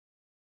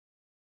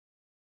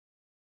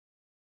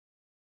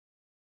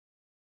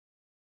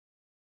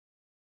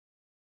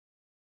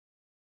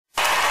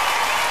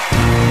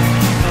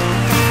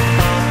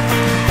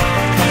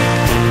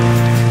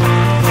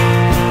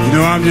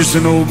I'm just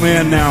an old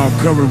man now,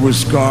 covered with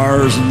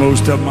scars, and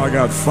most of them I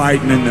got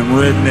fighting in them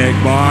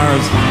redneck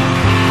bars,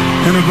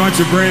 and a bunch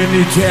of brand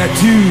new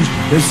tattoos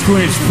that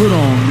Squinch put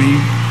on me.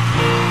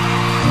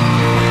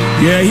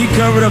 Yeah, he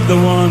covered up the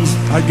ones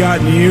I'd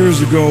gotten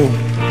years ago,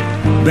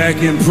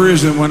 back in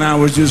prison when I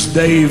was just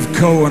Dave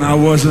Coe and I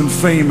wasn't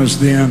famous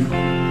then,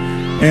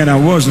 and I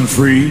wasn't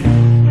free. You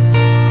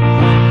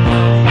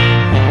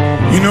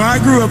know, I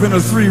grew up in a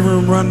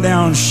 3-room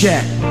rundown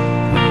shack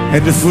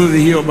at the foot of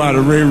the hill by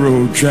the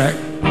railroad track,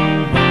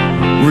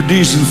 where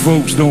decent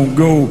folks don't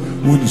go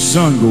when the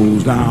sun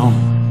goes down.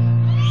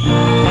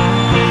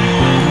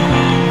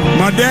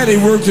 My daddy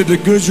worked at the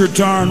Goodyear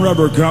Tire and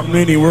Rubber Company,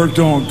 and he worked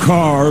on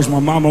cars. My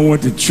mama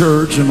went to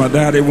church, and my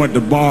daddy went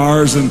to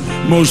bars, and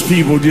most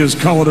people just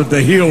called it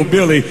the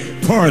hillbilly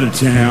part of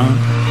town.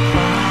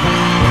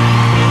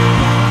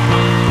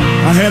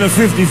 I had a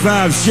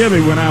 55 Chevy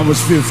when I was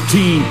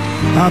 15.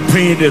 I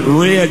painted it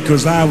red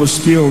because I was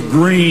still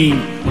green.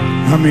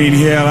 I mean,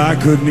 hell, I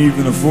couldn't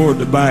even afford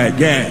to buy a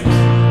gas.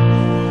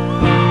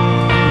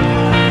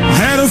 I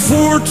had a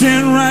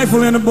 410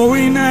 rifle and a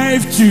Bowie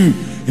knife too,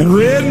 and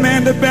Red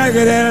Man the back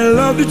of that I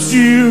loved to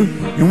chew.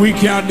 And we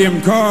count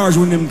them cars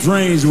when them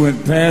trains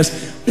went past.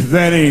 If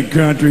that ain't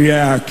country,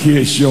 I'll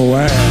kiss your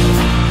ass. If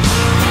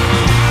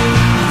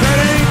that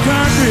ain't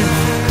country,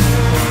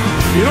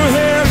 you don't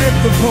have it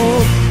the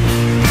Pope.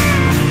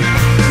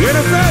 Yet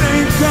if that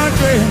ain't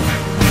country,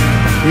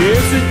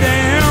 it's a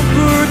damn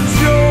good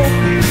joke.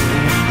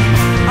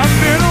 I've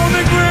been on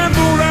the Grand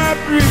Ole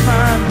Opry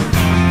mine,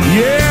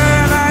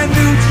 yeah, and I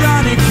knew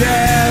Johnny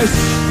Cash.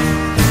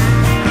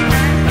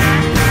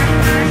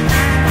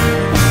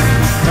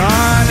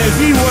 And if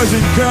he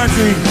wasn't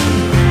country,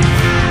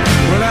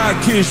 well, I'd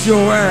kiss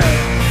your ass.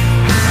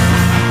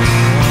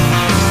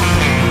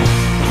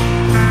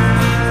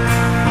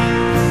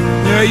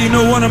 Yeah, you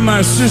know, one of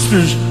my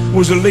sisters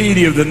was a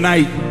lady of the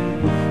night.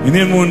 And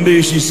then one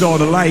day she saw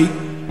the light,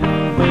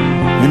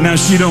 and now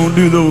she don't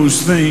do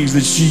those things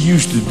that she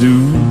used to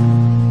do.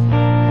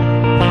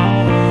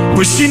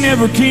 But she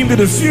never came to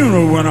the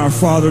funeral when our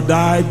father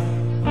died.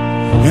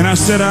 And I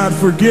said I'd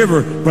forgive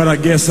her, but I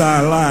guess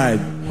I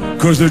lied,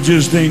 'cause there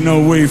just ain't no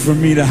way for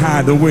me to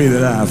hide the way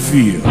that I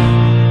feel.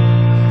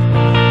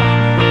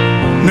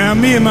 Now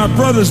me and my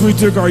brothers, we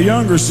took our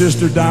younger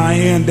sister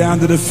Diane down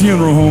to the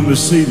funeral home to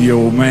see the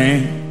old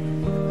man.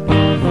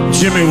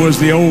 Jimmy was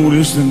the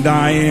oldest, and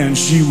Diane,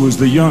 she was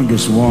the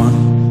youngest one.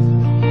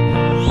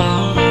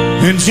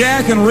 And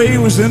Jack and Ray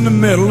was in the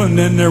middle, and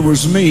then there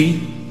was me.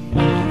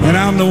 And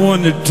I'm the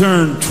one that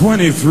turned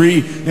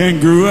 23 and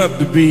grew up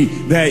to be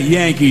that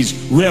Yankees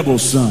rebel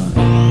son.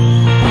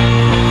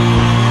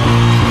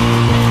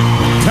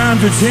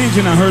 Times are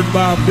changing, I heard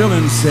Bob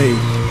Dylan say.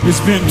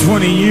 It's been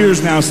 20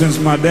 years now since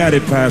my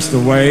daddy passed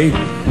away,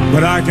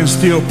 but I can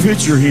still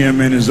picture him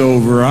in his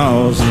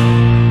overalls,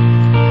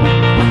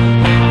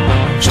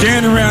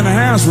 standing around the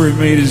house where he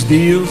made his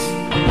deals.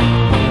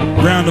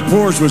 Around the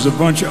porch was a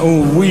bunch of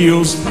old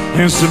wheels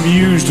and some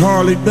used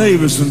Harley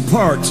Davidson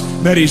parts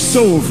that he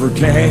sold for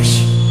cash.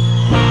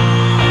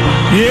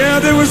 Yeah,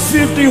 there was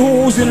 50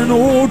 holes in an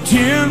old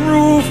tin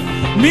roof.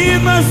 Me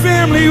and my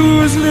family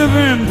was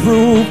living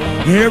proof.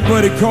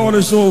 Everybody called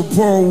us old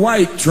poor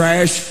white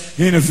trash.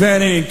 And if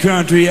that ain't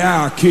country,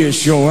 I'll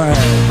kiss your ass.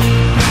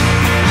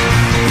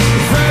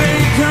 If that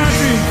ain't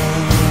country,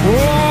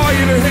 oh,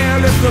 you'd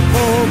have left the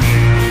Pope.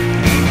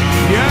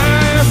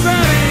 Yeah, if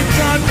that ain't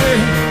country,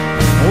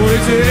 oh,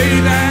 it's a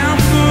damn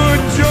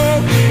good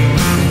joke.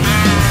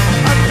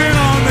 I've been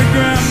on the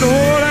Grand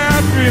Ole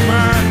Opry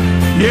mine,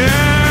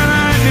 yeah, and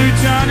I knew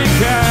Johnny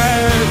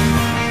Cash.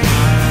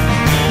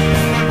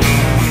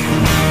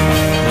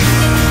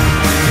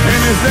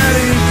 And if that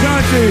ain't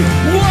country,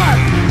 what?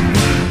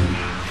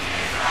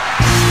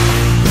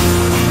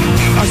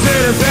 I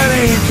said if that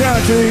ain't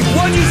country,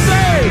 what'd you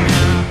say?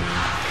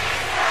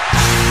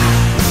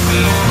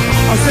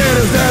 I said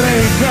if that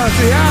ain't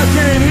country, I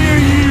can't hear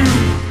you.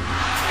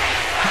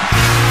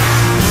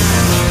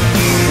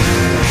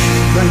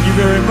 Thank you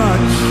very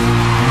much.